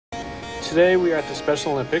Today we are at the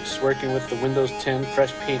Special Olympics working with the Windows 10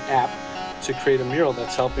 Fresh Paint app to create a mural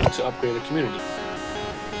that's helping to upgrade a community.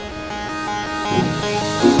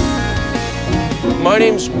 My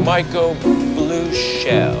name's Michael Blue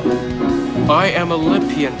Shell. I am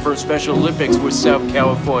Olympian for Special Olympics with South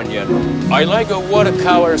California. I like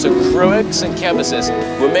watercolors, acrylics, and canvases.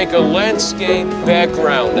 We make a landscape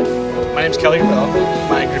background. My name's Kelly Bell.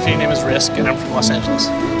 My graffiti name is Risk, and I'm from Los Angeles.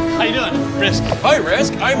 How you doing? Risk. Hi,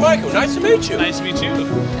 Risk. I'm Michael. Nice to meet you. Nice to meet you.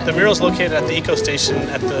 The mural is located at the Eco Station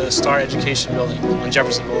at the Star Education Building on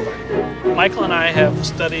Jefferson Boulevard. Michael and I have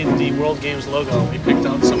studied the World Games logo. We picked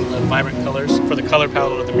out some of the vibrant colors for the color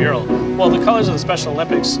palette of the mural. Well, the colors of the Special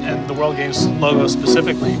Olympics and the World Games logo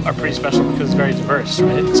specifically are pretty special because it's very diverse,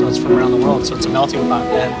 right? So it's from around the world, so it's a melting pot.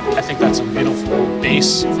 And I think that's a beautiful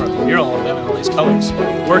base for the mural of having all these colors.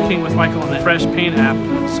 Working with Michael on the Fresh Paint app,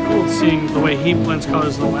 it's cool seeing the way he blends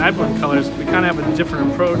colors and the way I blend colors. We kind of have a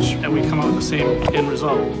different approach and we come out with the same end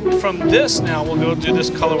result. From this now, we'll go do this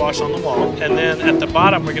color wash on the wall. And then at the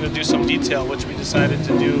bottom, we're going to do some detail, which we decided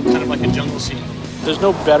to do kind of like a jungle scene. There's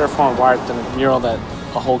no better form of art than a mural that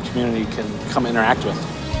a whole community can come interact with.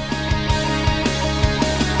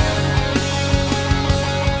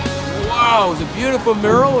 Wow, it's a beautiful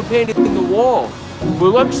mural we're painting in the wall. It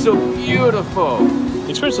looks so beautiful. The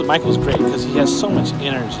experience with Michael is great because he has so much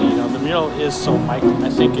energy. You know, the mural is so Michael. I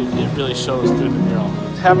think it really shows through the mural.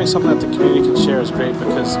 Having something that the community can share is great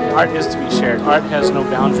because art is to be shared. Art has no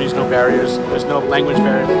boundaries, no barriers. There's no language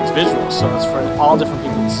barrier. It's visual, so it's for all different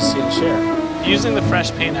people to see and share. Using the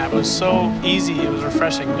Fresh Paint app was so easy, it was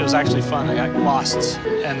refreshing, it was actually fun. I got lost,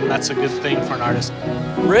 and that's a good thing for an artist.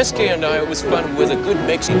 Risky and I, it was fun with a good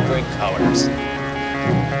mixing drink colors.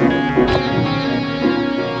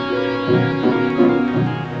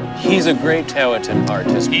 He's a great talented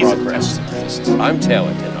artist. He's progress. A talented artist. I'm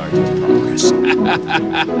talented artist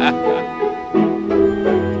progress.